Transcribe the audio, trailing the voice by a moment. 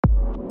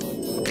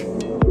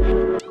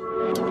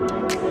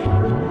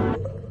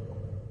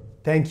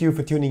Thank you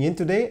for tuning in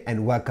today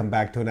and welcome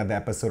back to another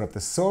episode of The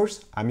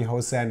Source. I'm your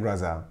host, San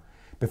Raza.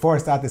 Before I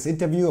start this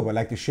interview, I would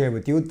like to share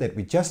with you that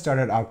we just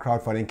started our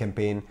crowdfunding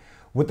campaign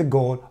with the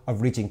goal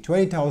of reaching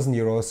 20,000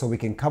 euros so we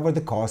can cover the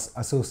costs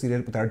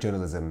associated with our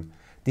journalism.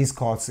 These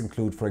costs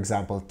include, for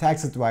example,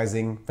 tax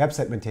advising,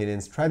 website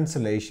maintenance,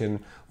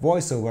 translation,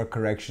 voiceover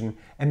correction,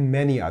 and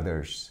many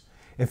others.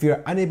 If we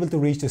are unable to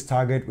reach this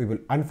target, we will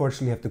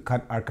unfortunately have to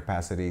cut our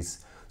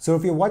capacities. So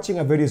if you're watching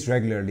our videos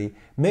regularly,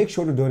 make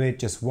sure to donate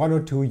just 1 or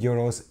 2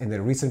 euros in the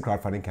recent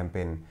crowdfunding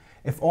campaign.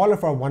 If all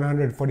of our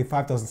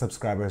 145,000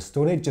 subscribers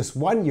donate just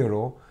 1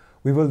 euro,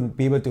 we will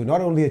be able to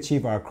not only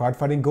achieve our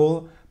crowdfunding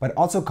goal, but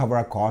also cover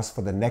our costs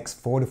for the next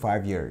 4 to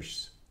 5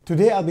 years.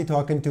 Today I'll be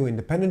talking to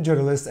independent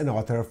journalist and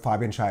author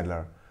Fabian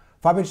Scheidler.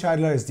 Fabian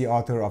Scheidler is the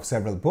author of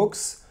several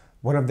books.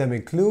 One of them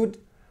include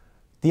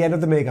The End of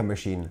the Mega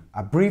Machine,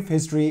 A Brief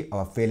History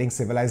of a Failing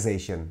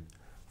Civilization.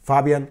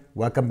 Fabian,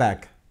 welcome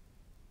back.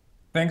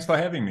 Thanks for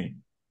having me.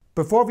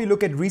 Before we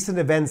look at recent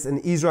events in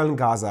Israel and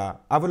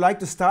Gaza, I would like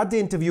to start the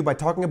interview by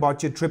talking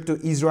about your trip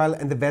to Israel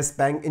and the West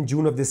Bank in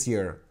June of this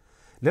year.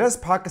 Let us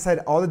park aside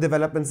all the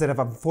developments that have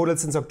unfolded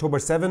since October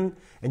 7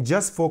 and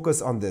just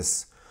focus on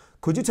this.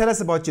 Could you tell us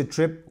about your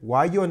trip,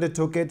 why you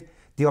undertook it,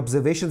 the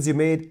observations you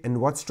made,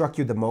 and what struck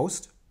you the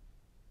most?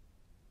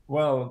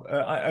 Well,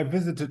 I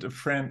visited a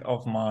friend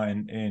of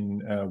mine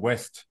in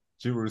West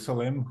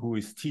Jerusalem who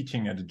is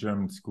teaching at a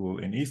German school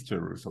in East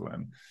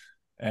Jerusalem.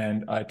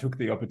 And I took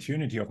the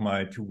opportunity of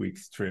my 2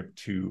 weeks trip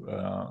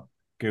to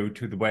go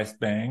to the West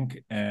Bank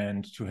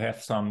and to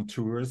have some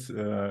tours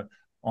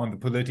on the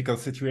political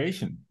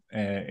situation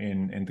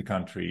in the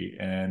country.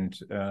 And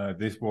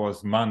this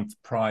was months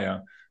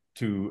prior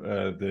to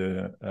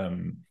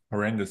the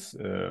horrendous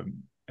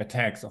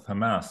attacks of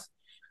Hamas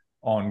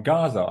on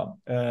Gaza.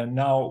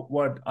 Now,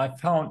 what I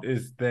found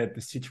is that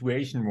the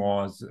situation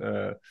was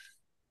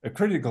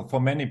critical for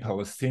many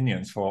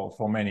Palestinians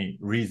for many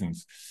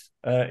reasons.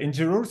 In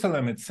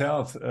Jerusalem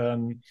itself,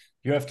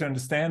 you have to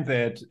understand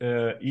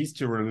that East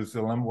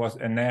Jerusalem was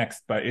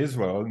annexed by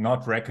Israel,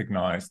 not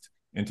recognized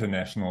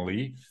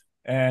internationally.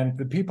 And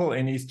the people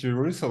in East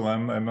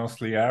Jerusalem,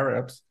 mostly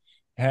Arabs,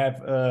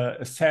 have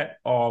a set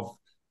of,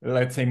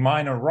 let's say,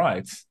 minor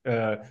rights.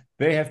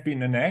 They have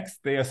been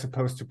annexed. They are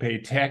supposed to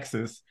pay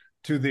taxes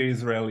to the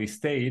Israeli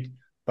state,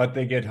 but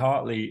they get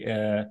hardly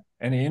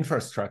any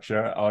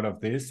infrastructure out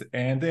of this.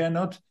 And they are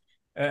not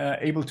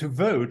able to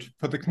vote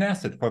for the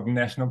Knesset, for the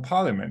national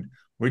parliament,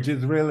 which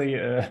is really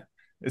a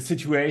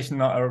situation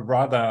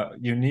rather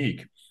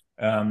unique,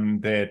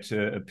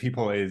 that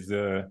people is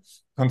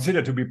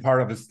considered to be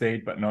part of the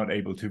state but not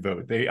able to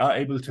vote. They are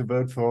able to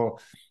vote for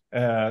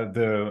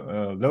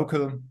the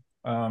local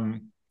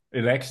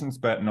elections,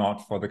 but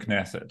not for the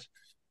Knesset.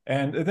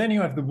 And then you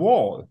have the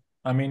wall.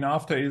 I mean,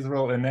 after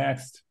Israel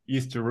annexed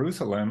East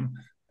Jerusalem,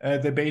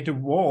 they built a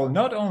wall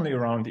not only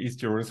around East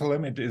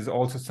Jerusalem, it is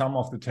also some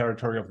of the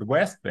territory of the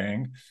West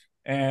Bank,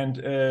 and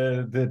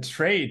the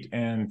trade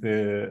and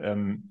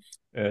the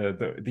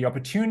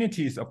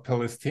opportunities of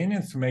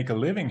Palestinians to make a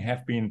living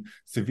have been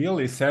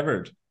severely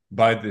severed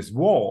by this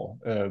wall.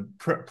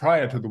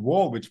 Prior to the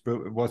wall, which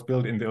was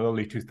built in the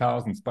early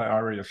 2000s by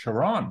Ariel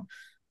Sharon,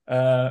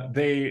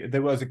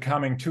 there was a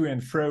coming to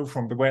and fro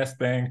from the West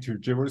Bank to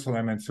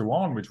Jerusalem and so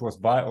on, which was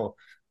vital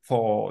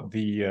for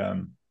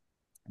the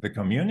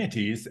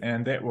communities,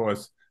 and that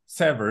was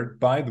severed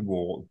by the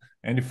wall.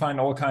 And you find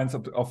all kinds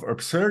of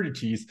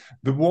absurdities.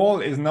 The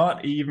wall is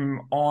not even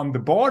on the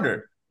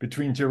border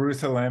between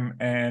Jerusalem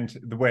and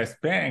the West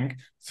Bank.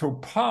 So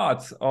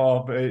parts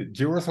of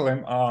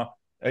Jerusalem are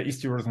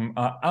East Jerusalem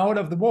are out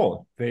of the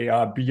wall. They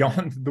are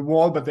beyond the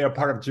wall, but they are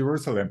part of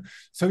Jerusalem.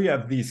 So you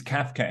have these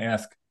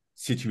Kafkaesque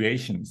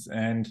situations.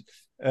 And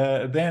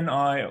then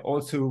I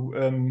also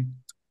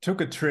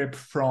took a trip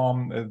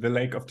from the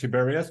Lake of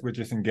Tiberias, which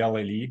is in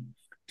Galilee,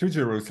 to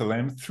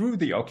Jerusalem through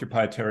the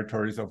occupied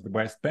territories of the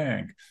West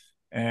Bank.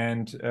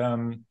 And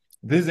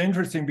this is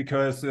interesting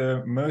because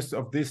most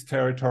of this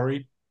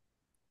territory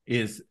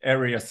is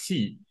Area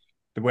C.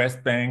 The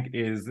West Bank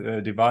is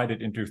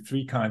divided into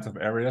 3 kinds of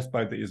areas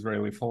by the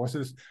Israeli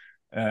forces.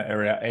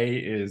 Area A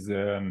is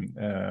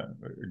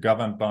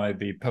governed by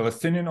the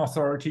Palestinian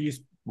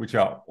authorities, which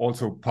are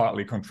also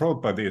partly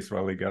controlled by the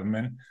Israeli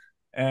government.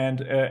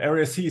 And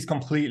Area C is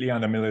completely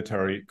under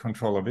military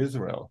control of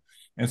Israel.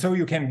 And so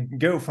you can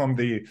go from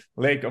the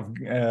Lake of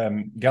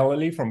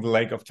Galilee, from the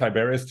Lake of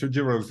Tiberias to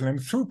Jerusalem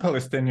through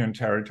Palestinian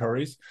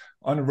territories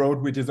on a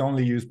road which is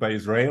only used by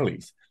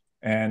Israelis.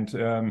 And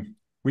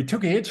we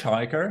took a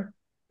hitchhiker,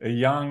 a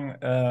young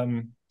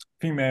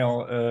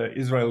female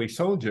Israeli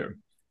soldier,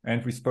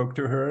 and we spoke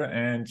to her,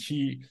 and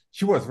she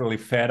was really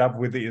fed up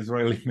with the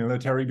Israeli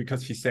military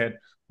because she said,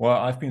 well,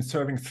 I've been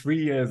serving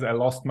 3 years. I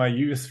lost my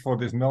youth for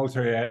this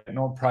military. I had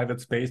no private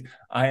space.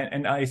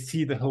 I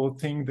see the whole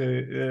thing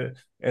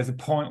as a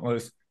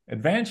pointless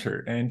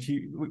adventure. And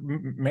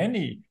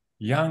many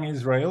young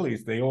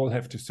Israelis, they all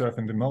have to serve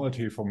in the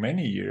military for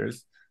many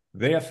years.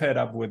 They are fed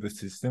up with the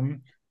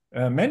system.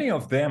 Many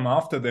of them,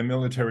 after their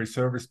military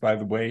service, by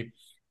the way,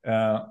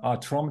 are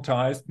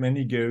traumatized.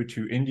 Many go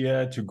to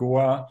India, to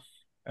Goa,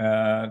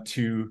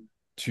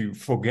 to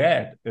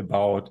forget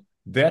about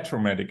their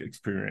traumatic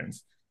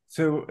experience.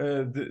 So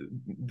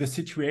the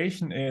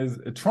situation is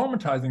a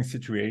traumatizing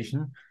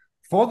situation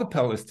for the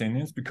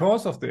Palestinians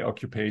because of the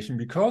occupation,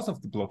 because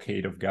of the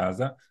blockade of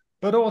Gaza,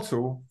 but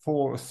also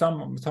for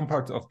some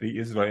parts of the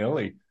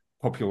Israeli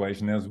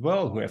population as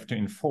well, who have to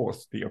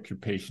enforce the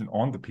occupation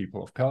on the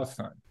people of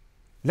Palestine.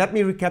 Let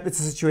me recap the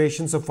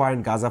situation so far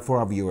in Gaza for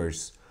our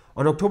viewers.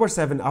 On October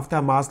 7, after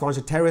Hamas launched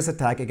a terrorist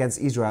attack against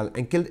Israel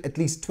and killed at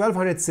least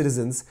 1,200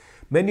 citizens,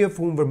 many of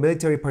whom were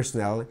military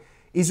personnel,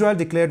 Israel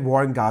declared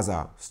war in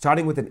Gaza,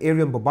 starting with an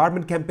aerial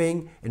bombardment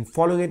campaign and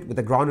following it with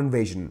a ground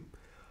invasion.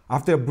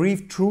 After a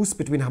brief truce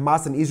between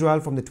Hamas and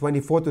Israel from the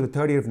 24th to the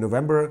 30th of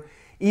November,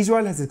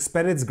 Israel has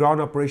expanded its ground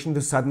operation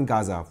to southern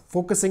Gaza,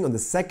 focusing on the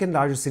second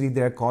largest city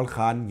there called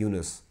Khan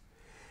Yunis.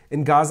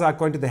 In Gaza,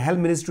 according to the Health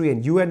Ministry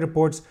and UN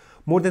reports,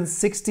 more than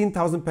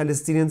 16,000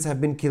 Palestinians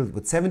have been killed,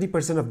 with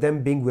 70% of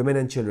them being women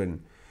and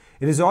children.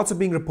 It is also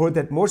being reported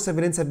that more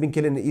civilians have been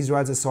killed in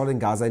Israel's assault in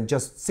Gaza in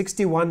just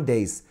 61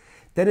 days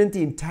than in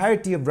the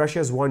entirety of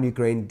Russia's war in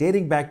Ukraine,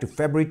 dating back to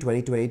February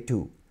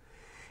 2022.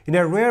 In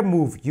a rare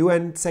move,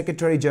 UN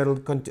Secretary General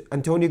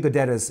Antonio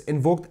Guterres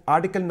invoked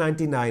Article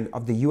 99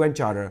 of the UN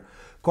Charter,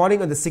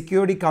 calling on the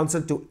Security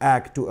Council to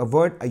act to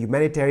avert a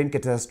humanitarian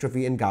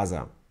catastrophe in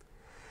Gaza.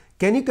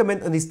 Can you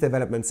comment on these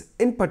developments,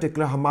 in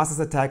particular Hamas's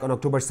attack on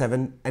October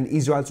 7 and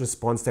Israel's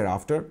response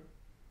thereafter?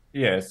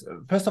 Yes.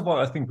 First of all,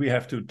 I think we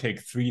have to take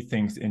three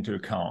things into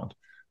account.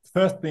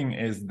 First thing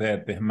is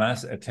that the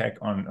Hamas attack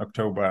on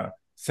October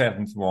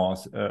 7th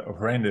was a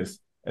horrendous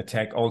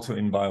attack, also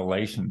in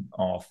violation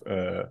of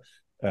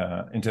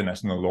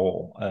international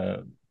law.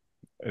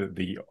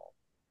 The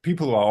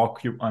people who are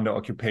under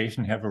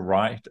occupation have a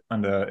right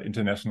under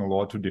international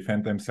law to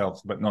defend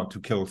themselves, but not to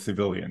kill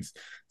civilians.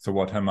 So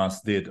what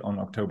Hamas did on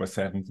October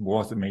 7th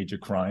was a major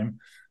crime,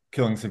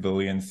 killing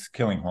civilians,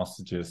 killing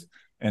hostages,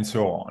 and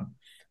so on.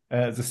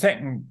 The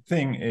second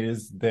thing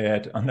is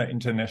that under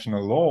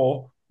international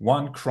law,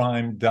 one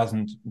crime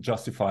doesn't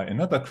justify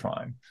another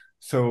crime.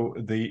 So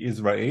the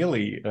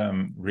Israeli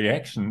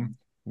reaction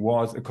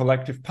was a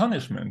collective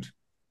punishment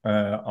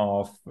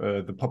of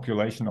the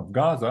population of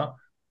Gaza,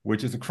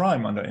 which is a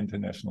crime under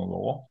international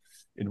law.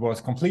 It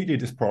was completely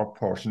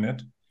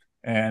disproportionate,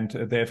 and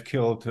they've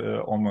killed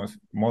almost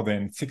more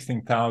than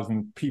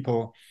 16,000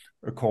 people,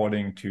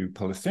 according to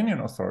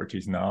Palestinian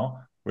authorities now,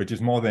 which is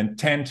more than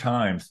 10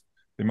 times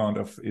the amount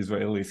of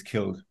Israelis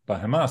killed by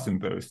Hamas in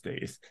those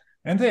days.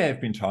 And they have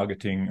been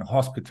targeting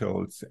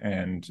hospitals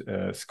and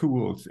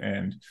schools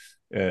and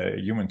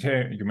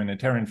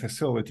humanitarian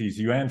facilities,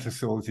 UN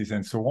facilities,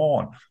 and so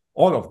on.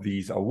 All of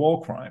these are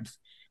war crimes.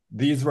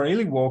 The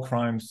Israeli war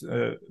crimes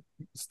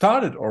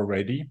started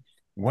already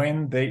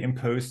when they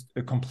imposed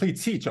a complete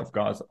siege of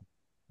Gaza,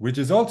 which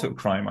is also a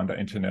crime under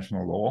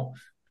international law,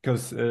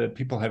 because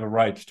people have a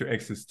right to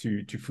access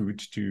to food,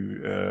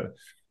 to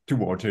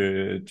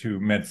water, to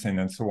medicine,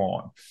 and so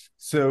on.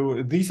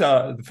 So these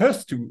are the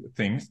first two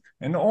things,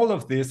 and all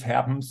of this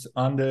happens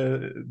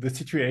under the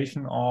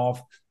situation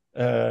of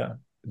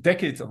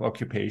decades of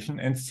occupation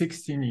and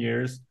 16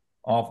 years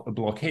of a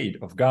blockade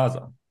of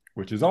Gaza,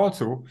 which is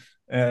also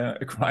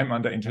a crime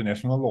under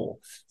international law.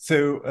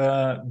 So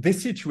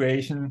this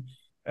situation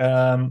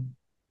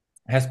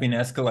has been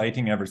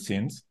escalating ever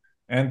since.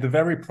 And the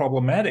very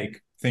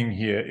problematic thing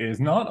here is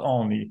not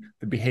only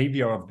the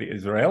behavior of the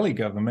Israeli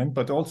government,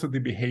 but also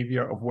the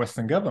behavior of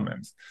Western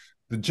governments.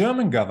 The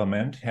German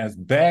government has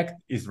backed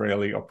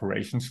Israeli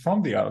operations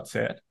from the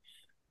outset.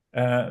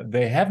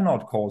 They have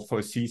not called for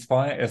a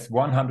ceasefire, as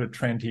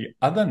 120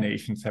 other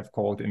nations have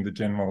called in the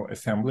General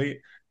Assembly,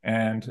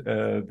 and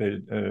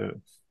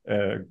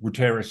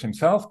Guterres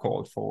himself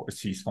called for a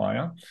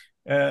ceasefire.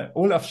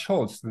 Olaf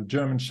Scholz, the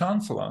German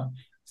chancellor,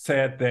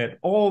 said that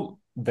all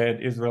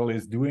that Israel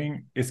is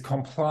doing is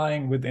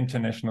complying with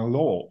international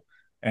law,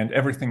 and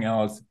everything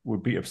else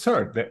would be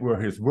absurd. That were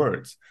his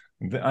words.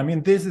 I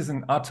mean, this is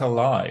an utter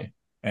lie.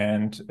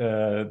 And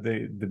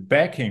the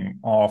backing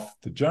of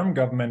the German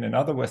government and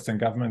other Western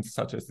governments,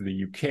 such as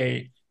the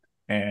UK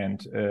and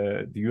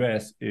the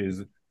US,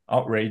 is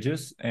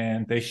outrageous,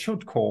 and they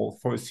should call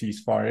for a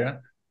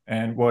ceasefire.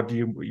 And what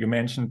you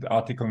mentioned,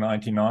 Article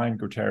 99,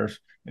 Guterres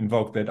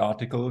invoked that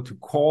article to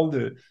call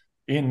the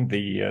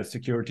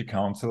Security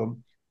Council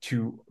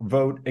to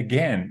vote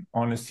again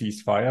on a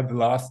ceasefire. The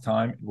last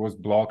time it was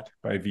blocked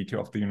by a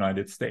veto of the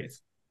United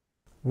States.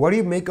 What do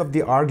you make of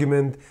the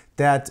argument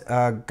that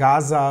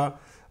Gaza,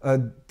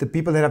 the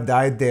people that have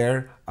died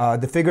there,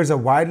 the figures are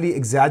widely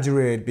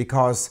exaggerated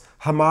because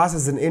Hamas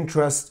has an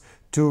interest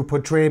to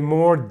portray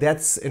more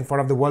deaths in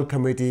front of the world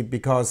community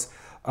because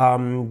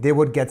they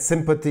would get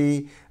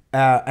sympathy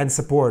and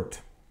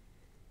support?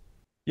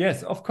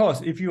 Yes, of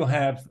course. If you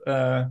have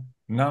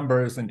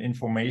numbers and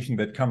information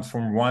that comes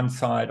from one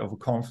side of a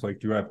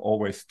conflict, you have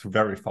always to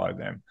verify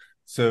them.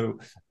 So,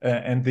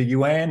 and the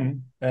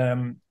UN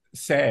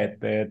said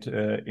that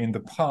in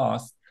the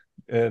past,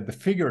 the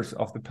figures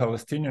of the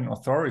Palestinian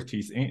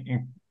authorities,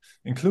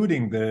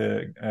 including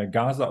the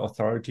Gaza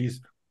authorities,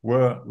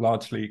 were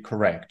largely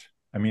correct.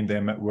 I mean,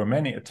 there were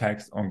many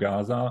attacks on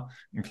Gaza,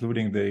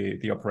 including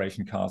the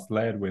Operation Cast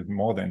Lead, with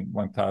more than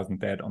 1,000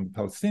 dead on the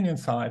Palestinian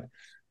side.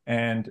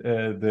 And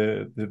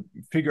the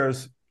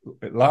figures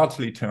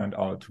largely turned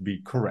out to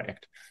be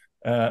correct.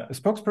 A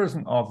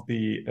spokesperson of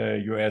the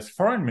US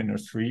Foreign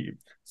Ministry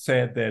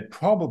said that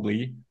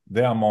probably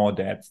there are more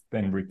deaths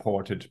than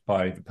reported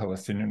by the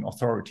Palestinian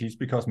authorities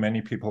because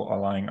many people are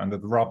lying under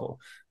the rubble.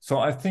 So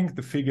I think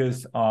the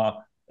figures are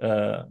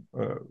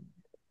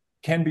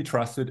can be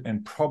trusted,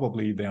 and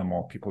probably there are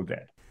more people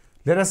dead.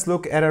 Let us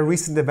look at a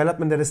recent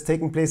development that is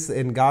taking place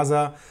in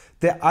Gaza.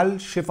 The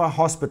Al-Shifa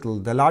Hospital,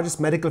 the largest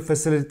medical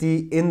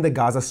facility in the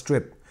Gaza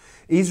Strip.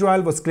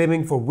 Israel was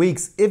claiming for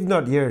weeks, if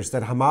not years,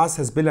 that Hamas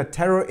has built a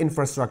terror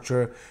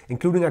infrastructure,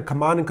 including a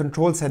command and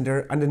control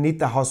center underneath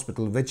the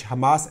hospital, which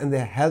Hamas and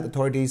their health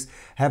authorities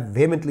have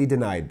vehemently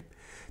denied.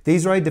 The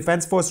Israeli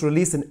Defense Force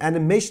released an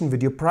animation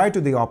video prior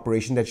to the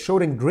operation that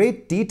showed in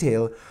great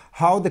detail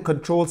how the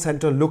control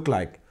center looked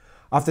like.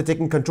 After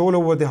taking control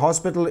over the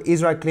hospital,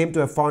 Israel claimed to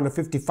have found a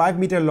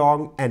 55-meter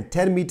long and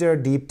 10-meter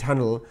deep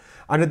tunnel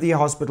under the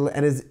hospital,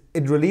 and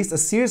it released a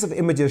series of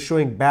images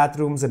showing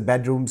bathrooms and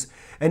bedrooms,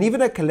 and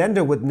even a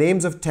calendar with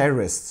names of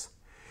terrorists.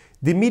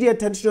 The media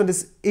attention on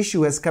this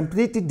issue has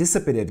completely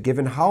dissipated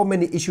given how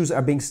many issues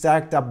are being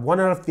stacked up one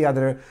after the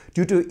other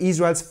due to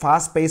Israel's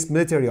fast-paced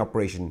military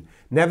operation.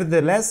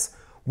 Nevertheless,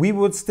 we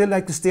would still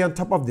like to stay on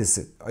top of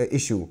this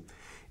issue.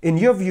 In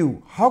your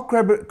view, how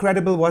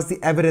credible was the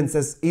evidence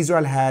that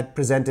Israel had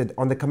presented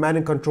on the command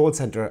and control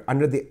center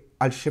under the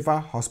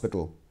Al-Shifa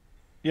hospital?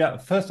 Yeah,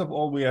 first of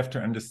all, we have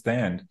to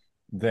understand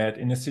that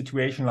in a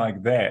situation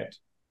like that,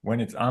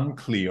 when it's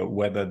unclear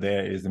whether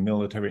there is a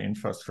military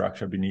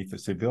infrastructure beneath the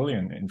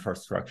civilian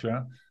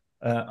infrastructure,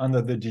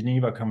 under the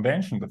Geneva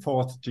Convention, the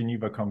Fourth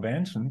Geneva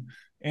Convention,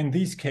 in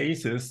these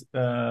cases,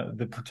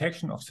 the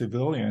protection of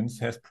civilians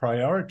has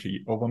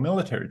priority over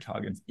military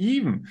targets.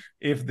 Even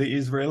if the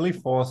Israeli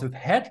forces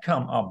had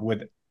come up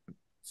with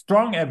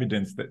strong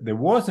evidence that there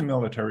was a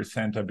military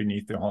center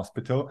beneath the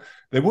hospital,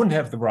 they wouldn't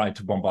have the right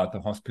to bombard the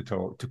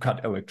hospital, to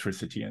cut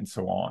electricity, and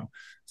so on.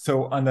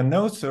 So under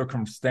no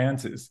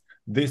circumstances,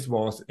 this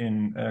was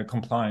in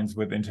compliance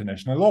with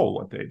international law,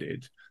 what they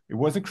did. It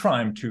was a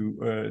crime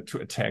to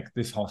attack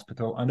this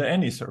hospital under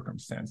any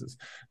circumstances.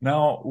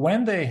 Now,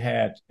 when they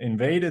had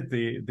invaded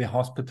the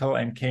hospital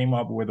and came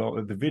up with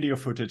all the video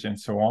footage and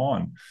so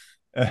on,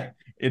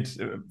 it's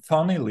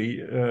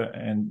funnily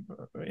and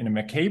in a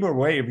macabre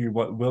way, if you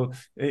will,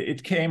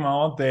 it came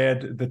out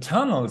that the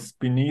tunnels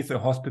beneath the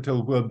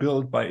hospital were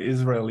built by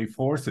Israeli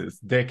forces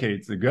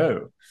decades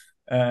ago.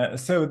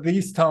 So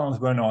these tunnels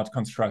were not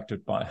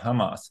constructed by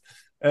Hamas.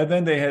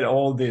 Then they had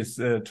all this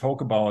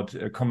talk about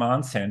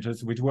command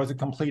centers, which was a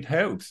complete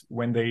hoax.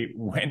 When they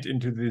went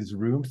into these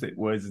rooms, it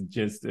was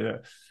just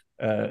the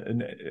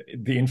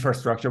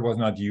infrastructure was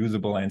not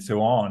usable and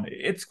so on.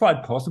 It's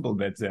quite possible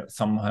that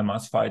some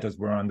Hamas fighters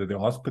were under the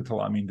hospital.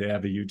 I mean, they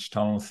have a huge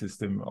tunnel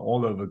system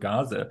all over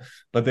Gaza,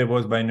 but there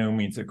was by no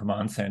means a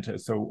command center.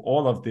 So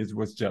all of this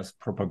was just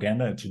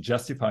propaganda to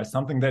justify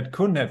something that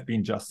couldn't have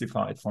been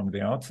justified from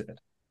the outset.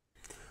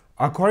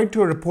 According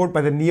to a report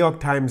by the New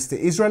York Times,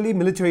 the Israeli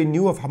military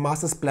knew of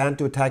Hamas's plan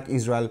to attack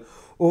Israel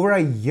over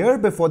a year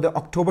before the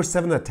October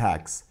 7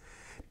 attacks.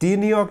 The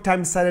New York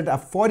Times cited a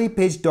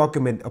 40-page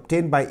document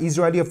obtained by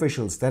Israeli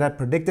officials that had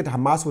predicted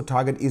Hamas would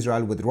target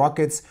Israel with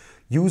rockets,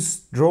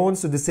 use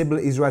drones to disable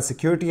Israel's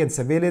security and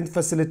civilian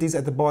facilities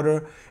at the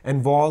border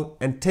and wall,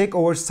 and take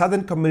over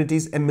southern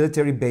communities and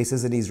military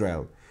bases in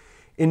Israel.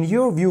 In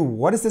your view,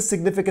 what is the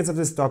significance of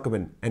this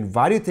document, and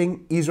why do you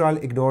think Israel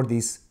ignored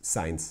these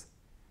signs?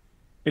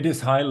 It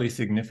is highly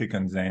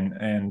significant, Zain,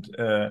 and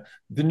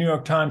the New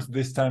York Times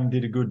this time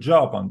did a good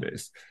job on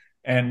this.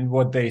 And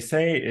what they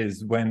say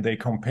is when they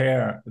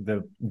compare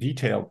the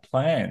detailed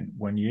plan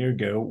 1 year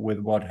ago with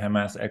what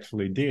Hamas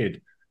actually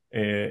did,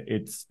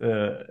 it's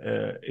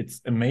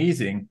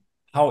amazing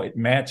how it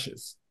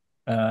matches.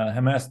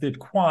 Hamas did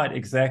quite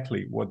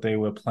exactly what they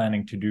were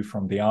planning to do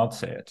from the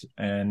outset.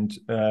 And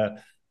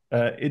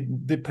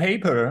the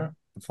paper,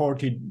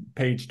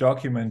 40-page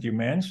document you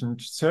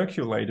mentioned,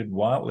 circulated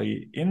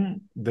widely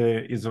in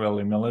the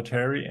Israeli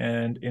military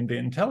and in the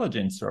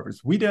intelligence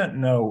service. We don't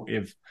know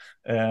if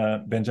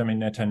Benjamin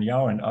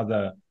Netanyahu and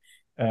other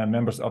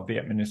members of the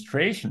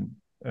administration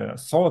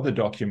saw the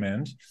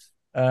document,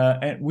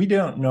 and we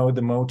don't know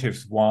the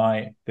motives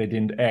why they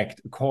didn't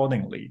act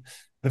accordingly.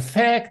 The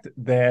fact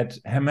that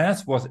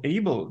Hamas was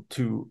able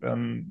to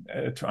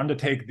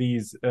undertake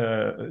these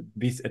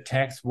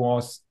attacks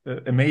was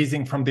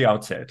amazing from the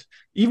outset,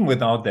 even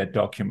without that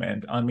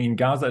document. I mean,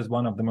 Gaza is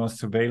one of the most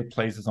surveilled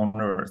places on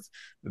earth.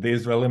 The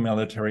Israeli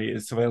military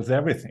surveils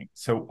everything.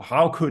 So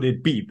how could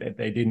it be that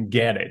they didn't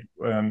get it?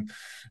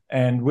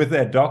 And with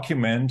that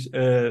document,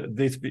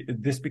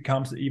 this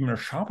becomes even a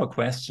sharper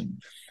question.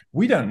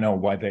 We don't know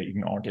why they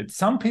ignored it.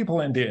 Some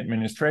people in the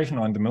administration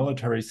or in the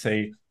military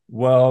say,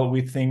 well,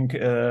 we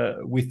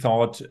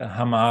thought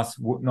Hamas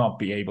would not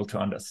be able to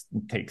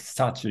undertake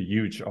such a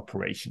huge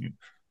operation.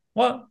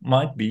 Well,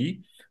 might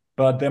be,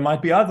 But there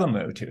might be other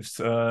motives.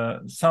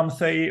 Some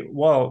say,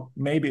 well,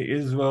 maybe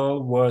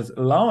Israel was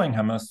allowing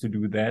Hamas to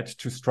do that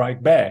to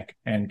strike back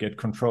and get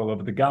control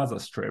over the Gaza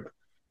Strip.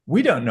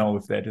 We don't know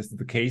if that is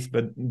the case,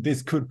 but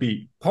this could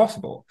be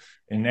possible.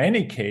 In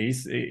any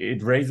case,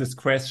 it raises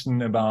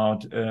question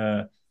about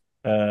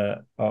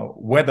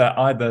whether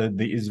either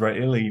the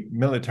Israeli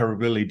military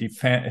really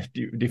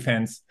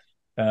defends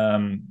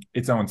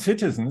its own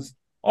citizens,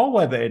 or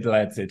whether it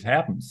lets it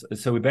happen.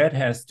 So that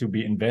has to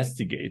be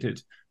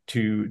investigated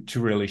to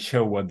really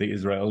show what the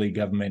Israeli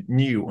government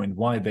knew and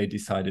why they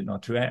decided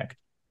not to act.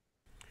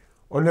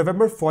 On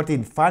November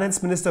 14,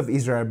 Finance Minister of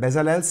Israel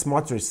Bezalel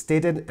Smotrich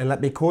stated, and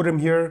let me quote him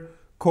here,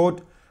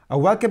 quote, "I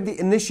welcome the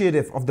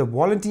initiative of the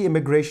voluntary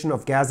immigration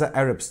of Gaza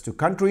Arabs to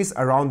countries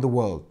around the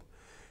world.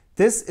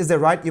 This is the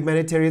right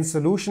humanitarian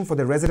solution for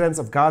the residents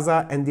of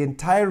Gaza and the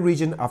entire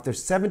region after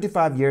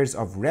 75 years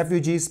of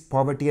refugees,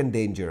 poverty and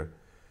danger.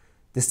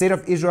 The state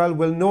of Israel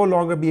will no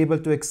longer be able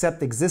to accept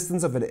the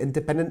existence of an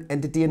independent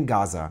entity in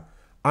Gaza."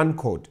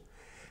 Unquote.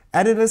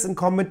 Analysts and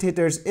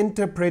commentators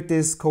interpret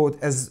this quote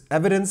as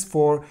evidence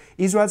for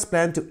Israel's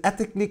plan to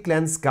ethically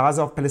cleanse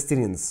Gaza of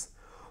Palestinians.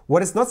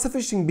 What is not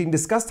sufficiently being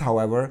discussed,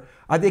 however,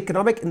 are the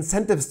economic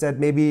incentives that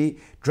may be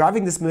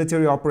driving this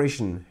military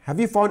operation.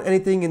 Have you found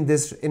anything in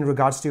this in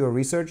regards to your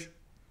research?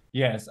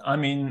 Yes, I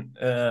mean,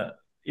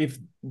 if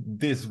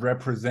this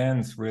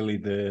represents really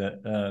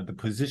the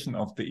position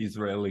of the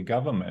Israeli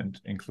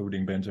government,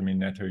 including Benjamin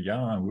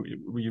Netanyahu,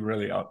 we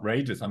really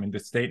outrageous. I mean,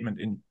 the statement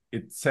in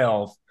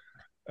itself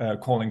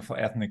calling for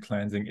ethnic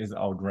cleansing is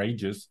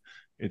outrageous.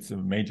 It's a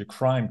major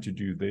crime to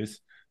do this.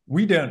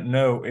 We don't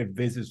know if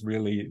this is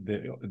really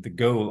the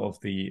goal of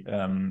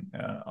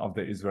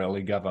the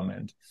Israeli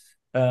government.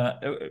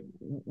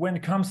 When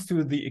it comes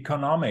to the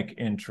economic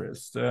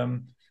interest,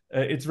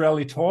 it's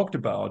rarely talked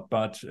about,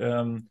 but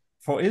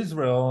for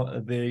Israel,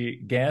 the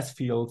gas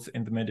fields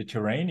in the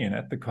Mediterranean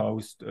at the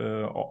coast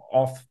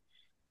of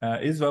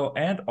Israel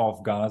and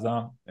of Gaza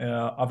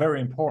are very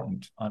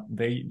important.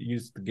 They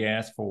use the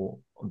gas for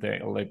their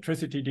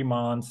electricity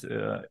demands.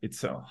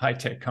 It's a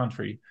high-tech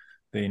country.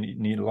 They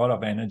need a lot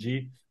of energy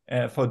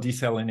for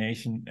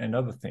desalination and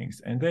other things.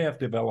 And they have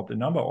developed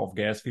a number of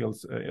gas fields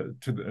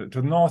to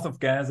the north of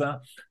Gaza.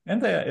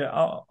 And there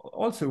are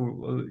also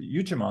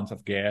huge amounts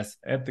of gas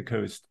at the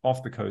coast,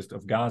 off the coast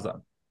of Gaza.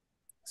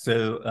 So,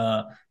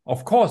 of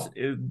course,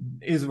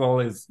 Israel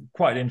is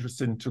quite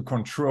interested to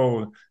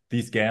control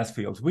these gas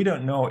fields. We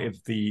don't know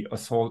if the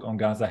assault on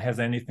Gaza has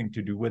anything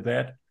to do with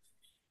that.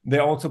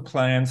 There are also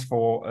plans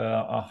for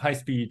a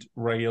high-speed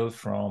rail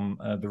from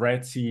the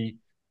Red Sea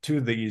to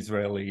the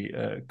Israeli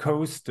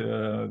coast.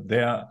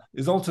 There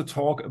is also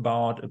talk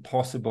about a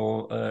possible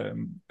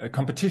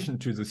competition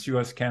to the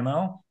Suez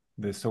Canal,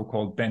 the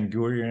so-called Ben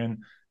Gurion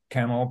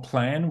Canal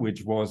plan,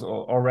 which was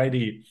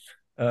already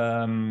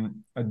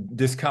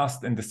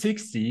discussed in the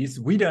 60s.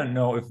 We don't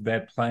know if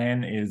that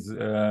plan is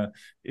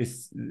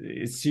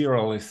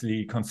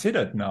seriously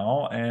considered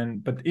now,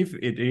 but if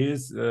it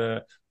is,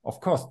 of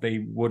course, they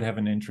would have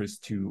an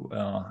interest to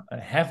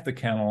have the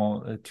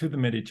canal to the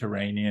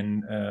Mediterranean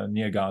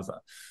near Gaza.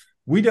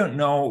 We don't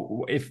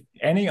know if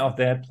any of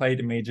that played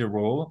a major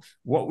role.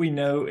 What we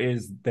know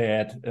is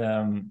that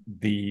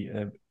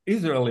the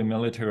Israeli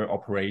military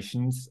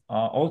operations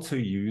are also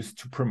used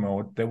to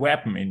promote the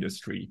weapon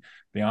industry.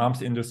 The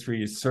arms industry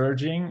is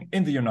surging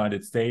in the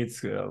United States,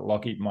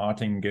 Lockheed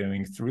Martin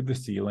going through the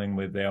ceiling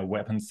with their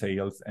weapon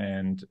sales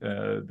and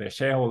their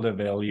shareholder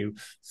value.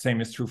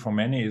 Same is true for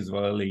many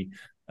Israeli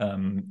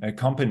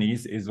companies.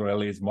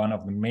 Israel is one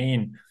of the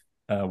main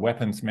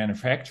weapons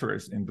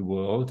manufacturers in the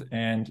world,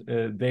 and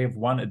they have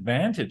one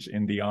advantage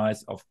in the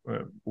eyes of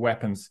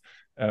weapons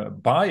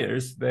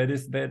buyers, that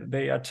is that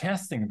they are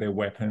testing their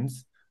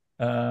weapons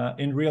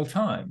in real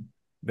time.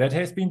 That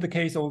has been the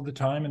case all the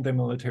time in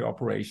their military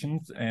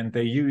operations, and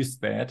they use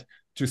that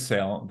to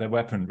sell their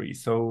weaponry.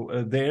 So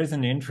there's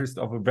an interest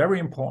of a very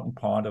important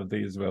part of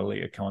the Israeli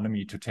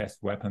economy to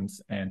test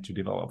weapons and to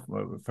develop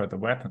further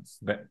weapons.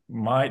 That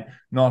might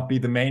not be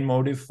the main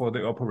motive for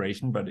the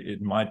operation, but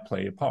it might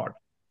play a part.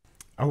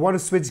 I want to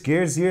switch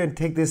gears here and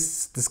take this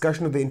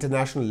discussion at the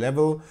international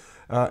level,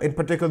 in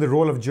particular the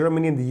role of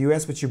Germany and the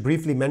US, which you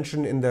briefly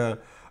mentioned in the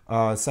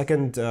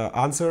second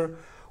answer.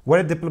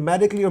 Whether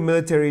diplomatically or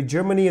military,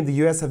 Germany and the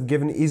US have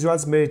given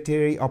Israel's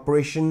military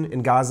operation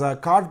in Gaza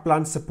carte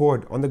blanche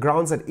support on the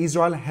grounds that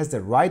Israel has the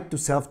right to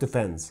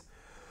self-defense.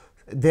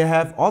 They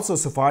have also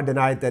so far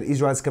denied that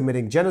Israel is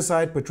committing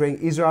genocide, portraying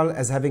Israel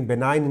as having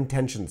benign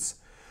intentions.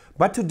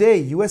 But today,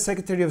 US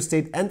Secretary of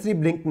State Anthony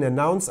Blinken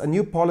announced a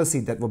new policy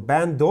that will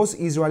ban those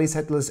Israeli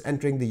settlers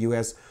entering the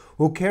US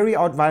who carry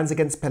out violence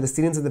against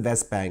Palestinians in the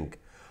West Bank.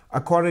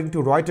 According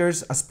to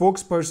Reuters, a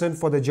spokesperson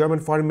for the German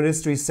Foreign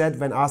Ministry said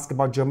when asked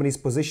about Germany's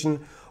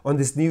position on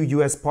this new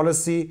US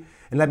policy,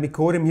 and let me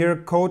quote him here,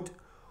 quote,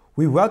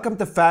 "We welcome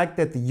the fact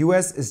that the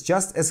US is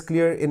just as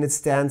clear in its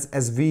stance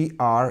as we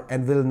are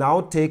and will now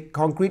take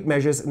concrete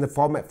measures in the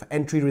form of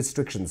entry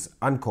restrictions,"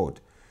 unquote.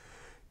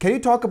 Can you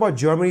talk about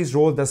Germany's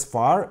role thus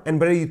far and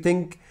whether you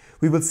think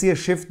we will see a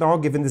shift now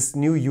given this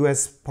new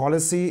US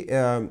policy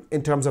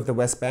in terms of the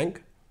West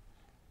Bank?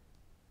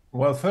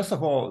 Well, first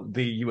of all,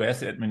 the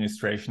US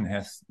administration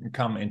has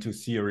come into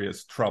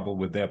serious trouble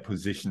with their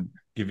position,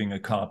 giving a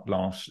carte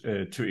blanche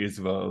to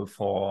Israel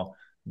for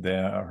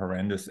their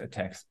horrendous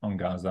attacks on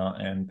Gaza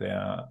and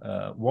their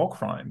war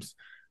crimes,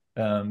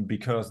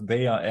 because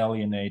they are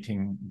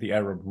alienating the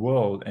Arab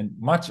world and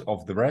much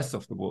of the rest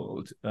of the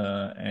world.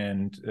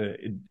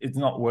 It's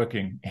not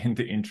working in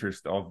the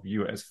interest of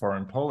US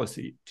foreign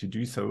policy to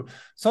do so.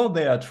 So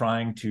they are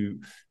trying to,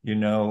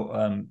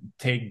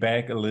 take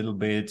back a little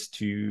bit,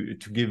 to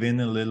give in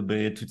a little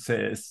bit, to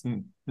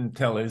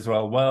tell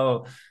Israel,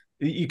 well,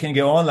 you can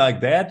go on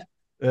like that,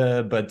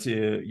 but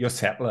your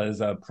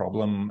settlers are a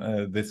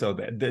problem, this or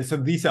that. So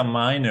these are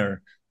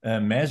minor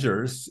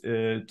measures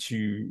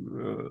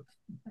to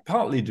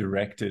partly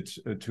directed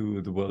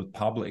to the world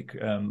public.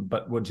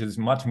 But what is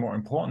much more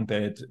important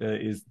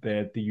is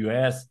that the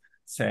US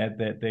said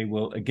that they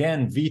will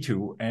again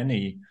veto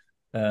any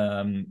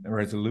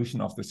resolution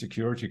of the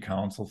Security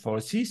Council for a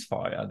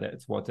ceasefire.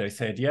 That's what they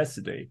said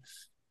yesterday.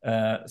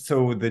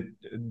 So that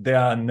there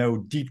are no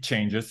deep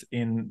changes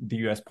in the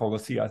US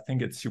policy. I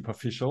think it's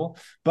superficial,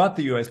 but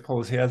the US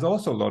policy has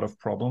also a lot of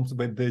problems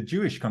with the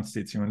Jewish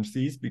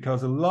constituencies,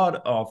 because a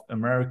lot of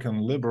American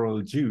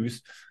liberal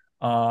Jews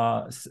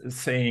are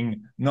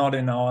saying not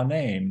in our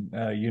name.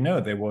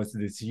 There was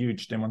this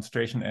huge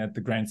demonstration at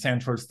the Grand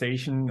Central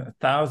Station.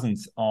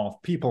 Thousands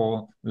of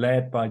people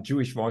led by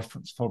Jewish Voice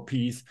for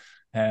Peace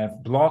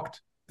have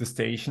blocked the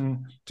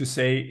station to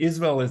say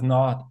Israel is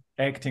not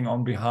acting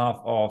on behalf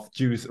of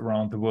Jews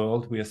around the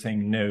world. We are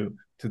saying no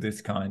to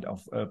this kind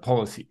of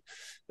policy.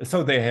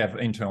 So they have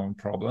internal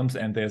problems,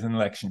 and there's an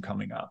election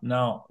coming up.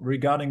 Now,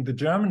 regarding the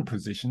German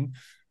position,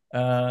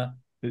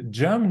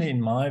 Germany,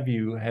 in my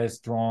view, has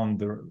learned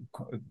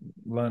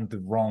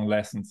the wrong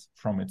lessons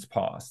from its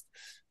past.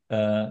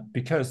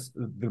 Because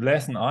the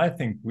lesson I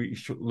think we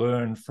should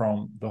learn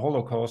from the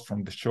Holocaust,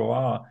 from the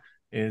Shoah,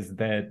 is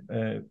that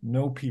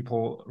no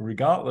people,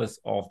 regardless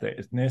of their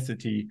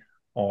ethnicity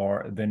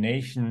or the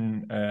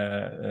nation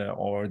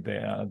or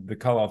the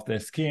color of their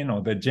skin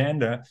or their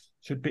gender,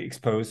 should be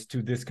exposed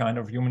to this kind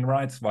of human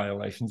rights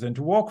violations and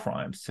to war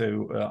crimes.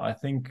 So I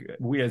think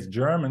we as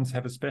Germans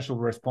have a special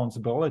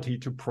responsibility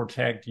to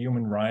protect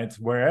human rights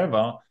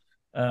wherever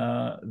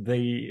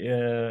they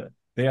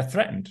are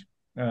threatened.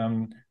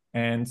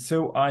 And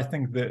so I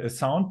think a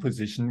sound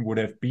position would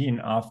have been,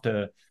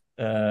 after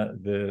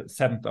the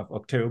 7th of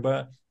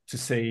October, to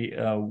say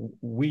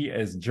we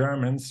as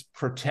Germans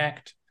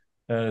protect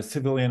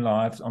civilian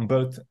lives on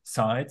both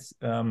sides.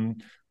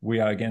 We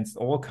are against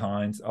all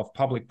kinds of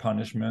public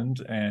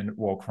punishment and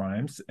war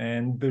crimes.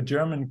 And the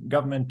German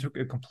government took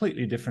a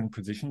completely different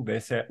position. They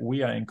said,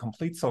 we are in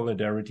complete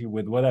solidarity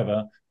with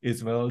whatever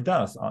Israel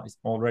does. I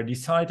already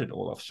cited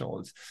Olaf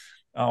Scholz.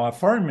 Our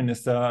foreign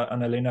minister,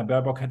 Annalena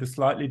Baerbock, had a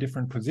slightly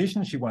different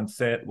position. She once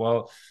said,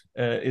 well,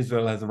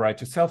 Israel has a right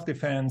to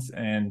self-defense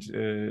and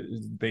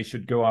they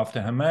should go after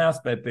Hamas,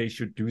 but they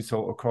should do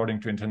so according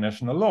to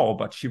international law.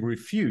 But she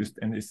refused,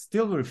 and is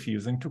still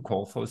refusing, to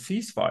call for a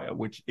ceasefire,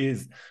 which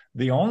is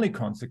the only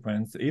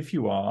consequence, if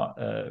you are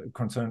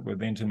concerned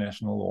with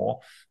international law,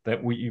 that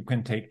you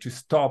can take to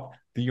stop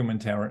the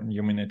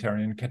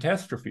humanitarian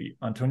catastrophe.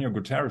 Antonio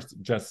Guterres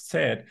just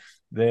said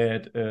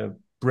that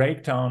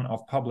breakdown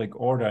of public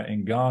order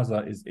in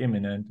Gaza is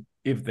imminent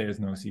if there is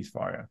no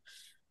ceasefire.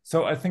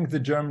 So I think the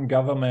German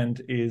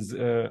government is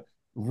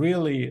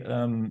really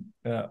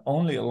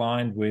only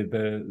aligned with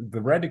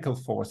the radical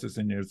forces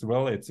in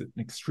Israel. It's an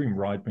extreme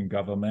right-wing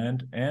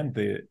government, and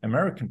the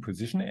American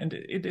position, and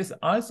it is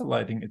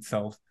isolating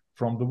itself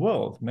from the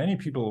world. Many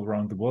people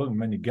around the world,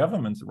 many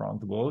governments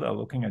around the world are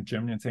looking at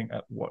Germany and saying,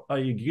 what are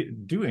you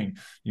doing?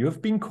 You have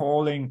been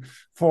calling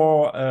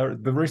for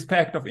the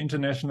respect of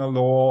international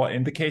law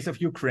in the case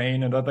of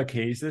Ukraine and other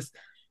cases.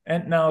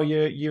 And now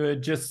you're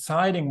just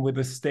siding with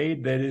a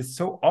state that is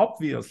so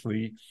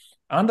obviously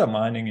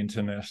undermining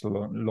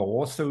international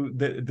law. So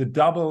the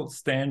double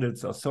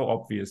standards are so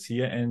obvious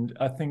here. And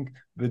I think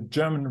the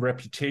German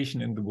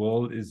reputation in the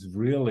world is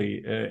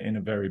really in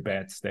a very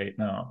bad state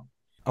now.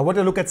 I want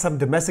to look at some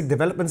domestic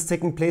developments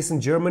taking place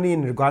in Germany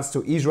in regards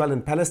to Israel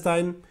and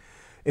Palestine.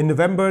 In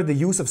November, the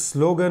use of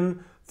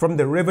slogan, "From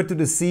the river to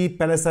the sea,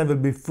 Palestine will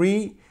be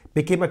free,"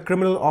 became a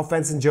criminal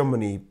offense in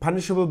Germany,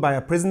 punishable by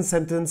a prison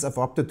sentence of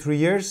up to 3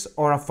 years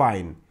or a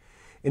fine.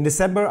 In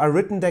December, a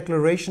written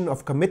declaration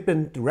of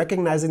commitment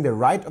recognizing the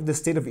right of the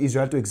State of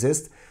Israel to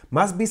exist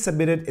must be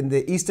submitted in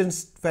the eastern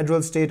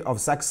federal state of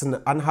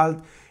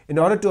Saxony-Anhalt in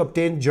order to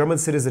obtain German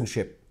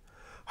citizenship.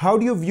 How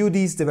do you view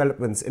these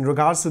developments in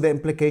regards to the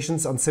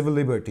implications on civil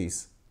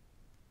liberties?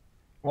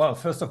 Well,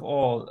 first of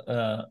all,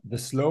 the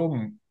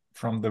slogan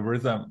 "From the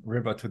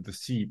river to the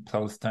sea,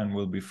 Palestine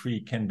will be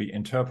free" can be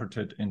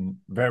interpreted in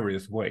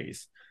various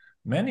ways.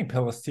 Many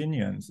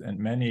Palestinians and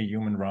many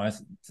human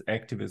rights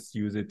activists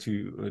use it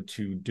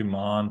to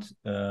demand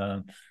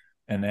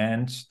an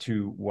end to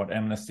what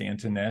Amnesty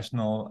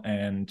International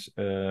and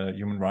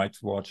Human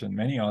Rights Watch and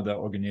many other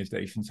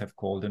organizations have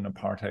called an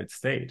apartheid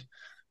state.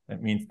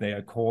 That means they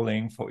are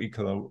calling for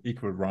equal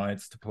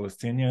rights to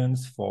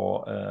Palestinians,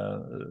 for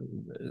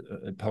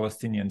a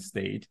Palestinian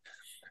state.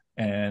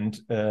 And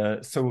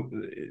so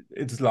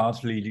it's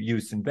largely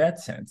used in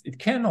that sense. It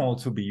can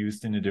also be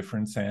used in a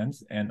different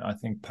sense. And I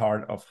think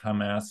part of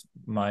Hamas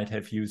might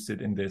have used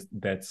it in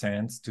that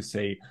sense to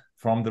say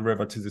from the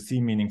river to the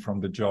sea, meaning from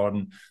the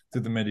Jordan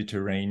to the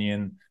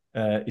Mediterranean,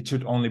 it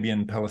should only be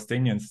in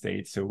Palestinian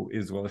state, so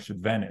Israel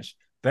should vanish.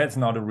 That's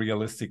not a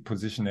realistic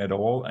position at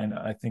all. And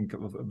I think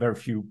very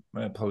few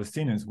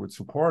Palestinians would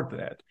support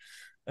that.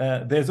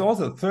 There's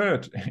also a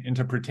third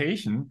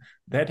interpretation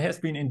that has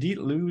been indeed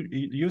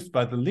used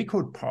by the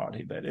Likud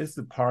party, that is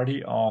the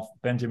party of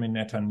Benjamin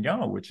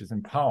Netanyahu, which is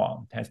in power,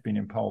 has been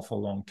in power for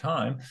a long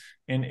time.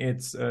 In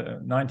its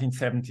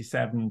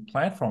 1977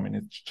 platform, in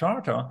its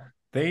charter,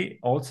 they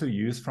also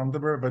use from the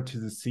river to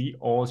the sea,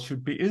 all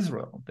should be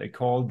Israel. They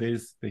call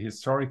this the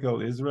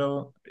historical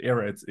Israel,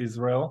 Eretz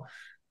Israel,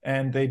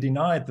 and they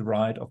denied the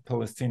right of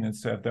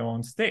Palestinians to have their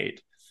own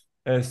state.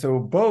 So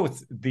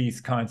both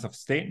these kinds of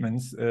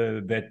statements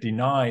that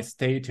deny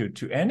statehood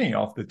to any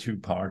of the two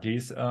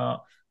parties are,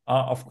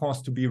 of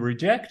course, to be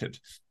rejected.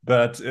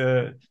 But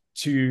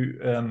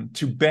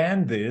to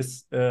ban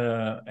this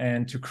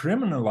and to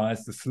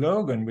criminalize the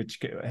slogan, which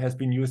has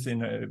been used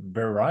in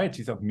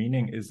varieties of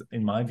meaning, is,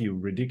 in my view,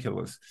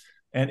 ridiculous.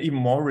 And even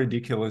more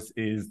ridiculous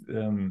is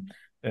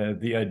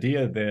the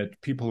idea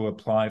that people who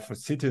apply for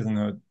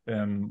citizenhood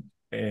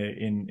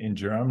in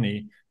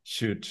Germany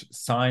should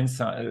sign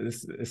a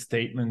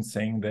statement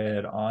saying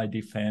that I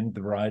defend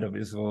the right of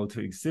Israel to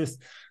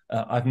exist.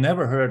 I've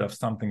never heard of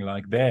something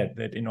like that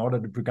in order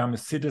to become a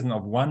citizen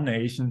of one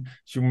nation,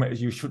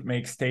 you should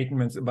make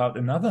statements about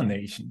another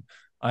nation.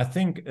 I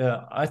think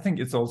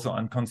it's also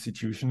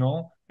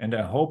unconstitutional, and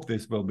I hope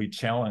this will be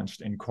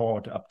challenged in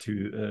court up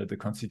to the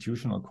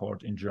Constitutional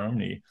Court in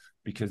Germany,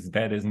 because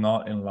that is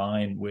not in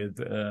line with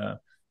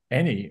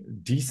any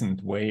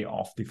decent way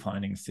of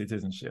defining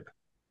citizenship.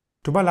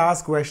 To my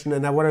last question,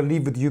 and I want to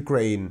leave with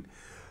Ukraine.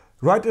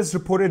 Reuters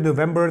reported in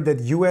November that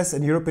US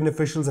and European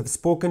officials have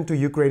spoken to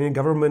Ukrainian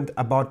government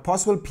about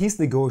possible peace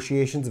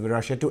negotiations with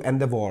Russia to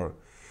end the war.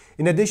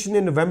 In addition,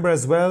 in November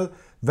as well,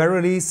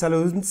 Valery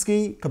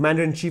Zaluzhnyi,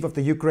 commander-in-chief of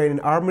the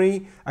Ukrainian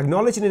army,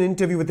 acknowledged in an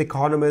interview with The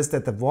Economist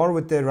that the war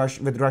with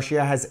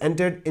Russia has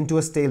entered into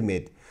a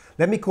stalemate.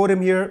 Let me quote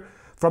him here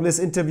from this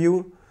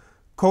interview.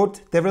 Quote,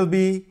 "There will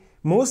be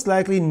most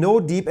likely no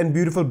deep and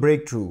beautiful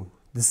breakthrough.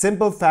 The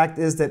simple fact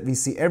is that we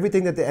see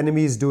everything that the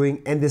enemy is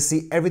doing and they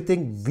see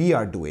everything we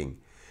are doing.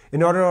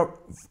 In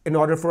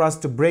order for us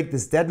to break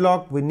this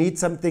deadlock, we need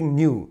something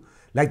new,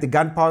 like the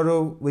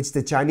gunpowder which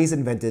the Chinese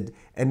invented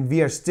and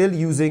we are still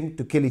using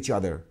to kill each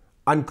other."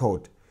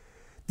 Unquote.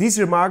 These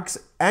remarks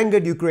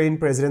angered Ukraine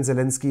President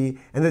Zelensky,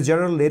 and the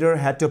general later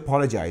had to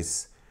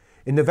apologize.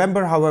 In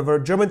November, however,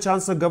 German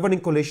Chancellor governing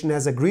coalition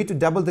has agreed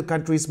to double the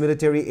country's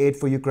military aid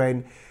for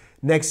Ukraine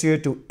next year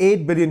to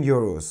 8 billion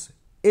euros.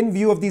 In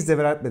view of these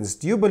developments,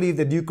 do you believe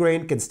that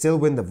Ukraine can still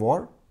win the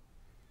war?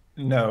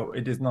 No,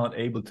 it is not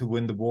able to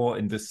win the war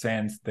in the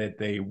sense that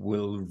they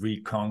will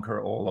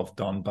reconquer all of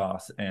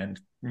Donbass and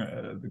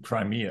the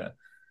Crimea.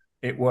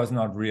 It was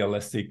not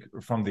realistic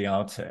from the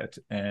outset.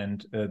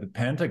 And the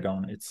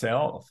Pentagon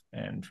itself,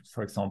 and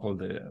for example,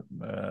 the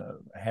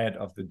head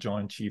of the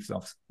Joint Chiefs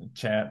of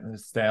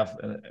Staff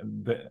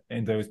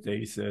in those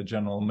days,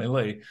 General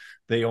Milley,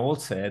 they all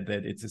said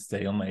that it's a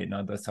stalemate,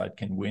 neither side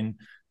can win.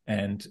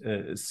 And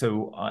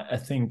so I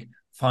think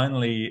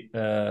finally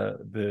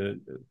the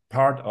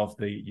part of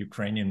the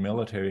Ukrainian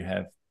military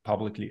have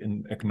publicly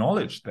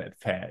acknowledged that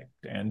fact,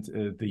 and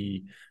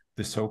the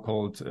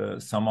so-called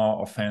summer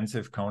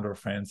offensive,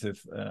 counteroffensive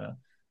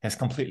has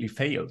completely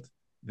failed.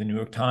 The New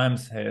York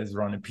Times has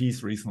run a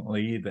piece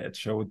recently that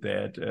showed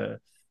that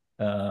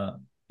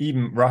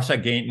even Russia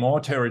gained more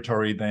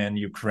territory than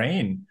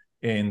Ukraine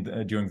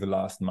during the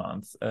last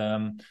month.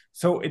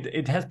 So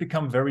it has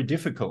become very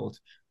difficult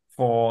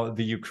for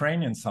the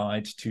Ukrainian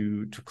side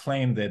to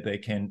claim that they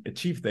can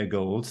achieve their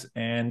goals,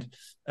 and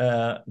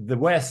the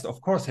West, of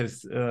course,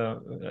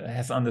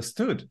 has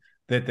understood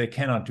that they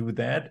cannot do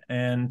that.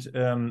 And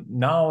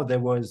now there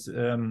was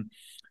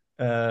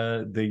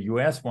the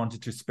US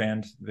wanted to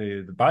spend,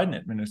 the Biden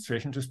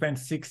administration to spend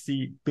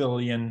 $60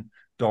 billion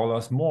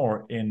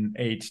more in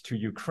aid to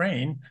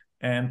Ukraine,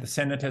 and the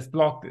Senate has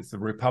blocked this. The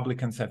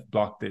Republicans have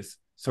blocked this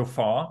so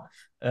far.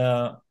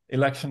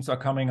 Elections are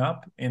coming up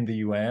in the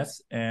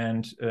US,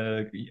 and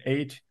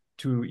aid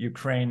to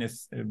Ukraine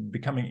is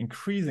becoming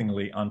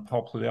increasingly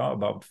unpopular.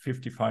 About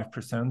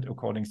 55%,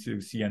 according to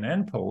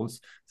CNN polls,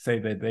 say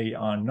that they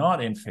are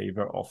not in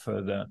favor of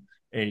further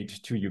aid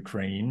to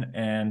Ukraine.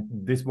 And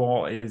this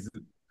war is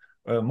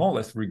more or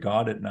less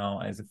regarded now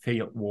as a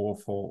failed war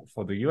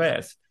for the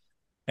US.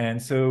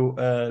 And so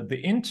the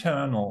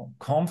internal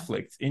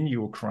conflicts in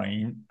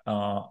Ukraine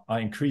are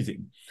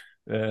increasing.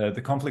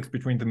 The conflicts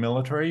between the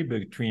military,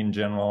 between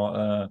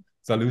General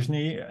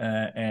Zaluzhnyi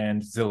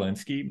and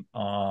Zelensky,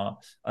 are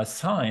a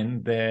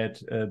sign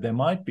that there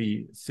might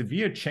be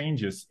severe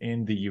changes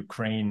in the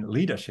Ukraine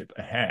leadership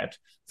ahead.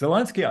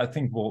 Zelensky, I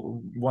think,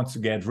 wants to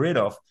get rid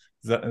of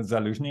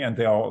Zaluzhny, and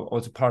there are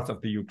also parts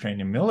of the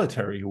Ukrainian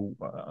military who,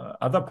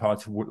 other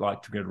parts who would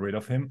like to get rid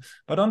of him.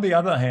 But on the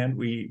other hand,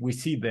 we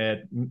see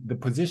that the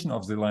position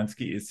of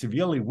Zelensky is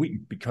severely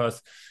weakened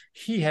because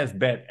he has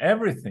bet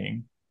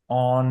everything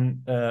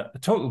on a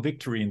total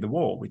victory in the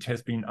war, which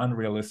has been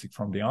unrealistic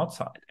from the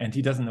outside, and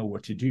he doesn't know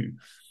what to do.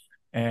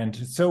 And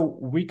so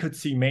we could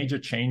see major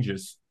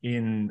changes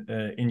in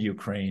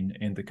Ukraine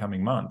in the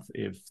coming month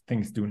if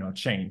things do not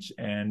change.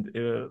 And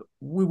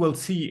we will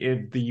see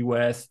if the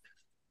US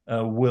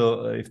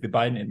if the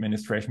Biden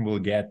administration will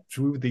get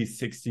through these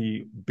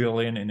 60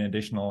 billion in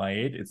additional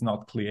aid. It's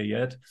not clear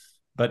yet.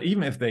 But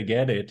even if they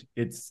get it,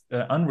 it's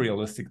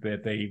unrealistic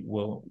that they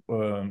will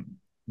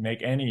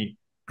make any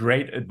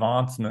great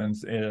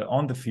advancements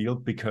on the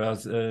field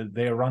because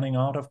they're running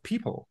out of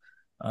people.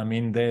 I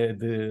mean,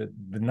 the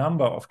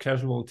number of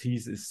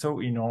casualties is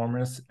so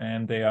enormous,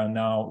 and they are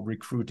now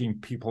recruiting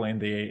people at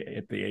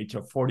the age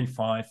of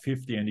 45,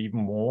 50, and even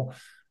more.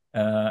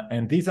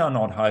 And these are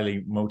not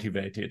highly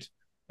motivated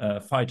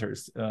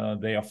fighters.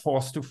 They are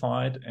forced to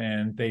fight,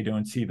 and they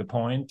don't see the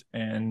point.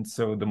 And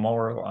so the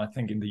moral, I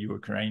think, in the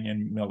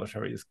Ukrainian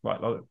military is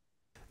quite low.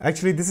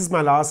 Actually, this is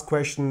my last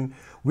question.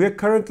 We are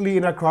currently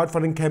in our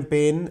crowdfunding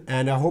campaign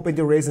and are hoping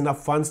to raise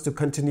enough funds to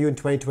continue in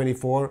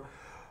 2024.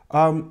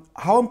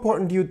 How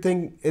important do you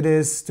think it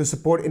is to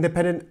support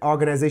independent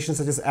organizations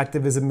such as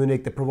Activism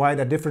Munich that provide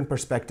a different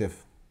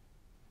perspective?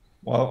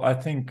 Well, I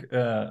think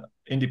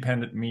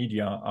independent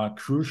media are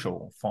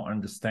crucial for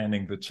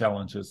understanding the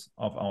challenges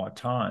of our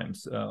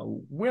times.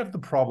 We have the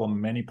problem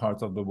in many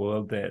parts of the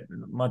world that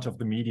much of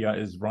the media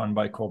is run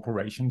by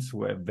corporations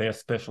who have their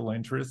special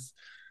interests.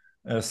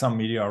 Some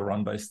media are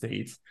run by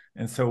states.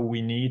 And so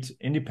we need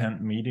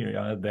independent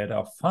media that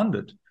are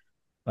funded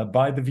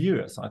by the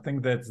viewers. I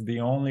think that's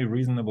the only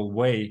reasonable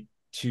way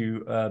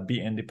to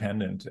be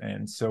independent.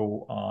 And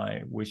so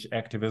I wish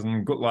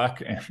activism good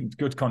luck and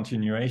good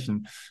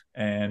continuation.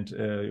 And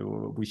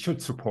we should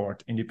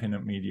support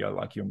independent media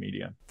like your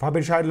media.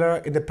 Fabian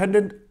Scheidler,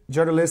 independent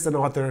journalist and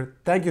author,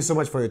 thank you so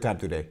much for your time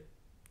today.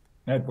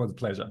 It was a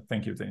pleasure.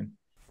 Thank you, Zane.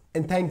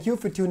 And thank you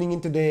for tuning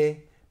in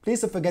today.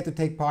 Please don't forget to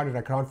take part in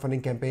our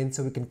crowdfunding campaign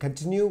so we can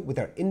continue with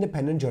our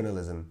independent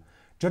journalism.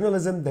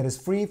 Journalism that is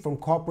free from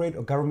corporate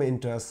or government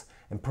interests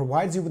and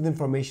provides you with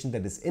information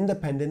that is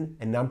independent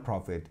and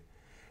non-profit.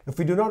 If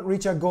we do not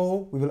reach our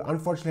goal, we will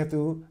unfortunately have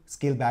to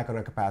scale back on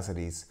our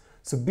capacities.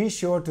 So be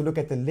sure to look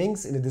at the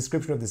links in the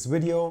description of this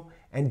video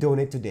and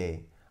donate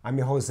today. I'm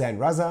your host, Zan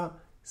Raza.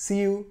 See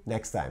you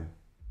next time.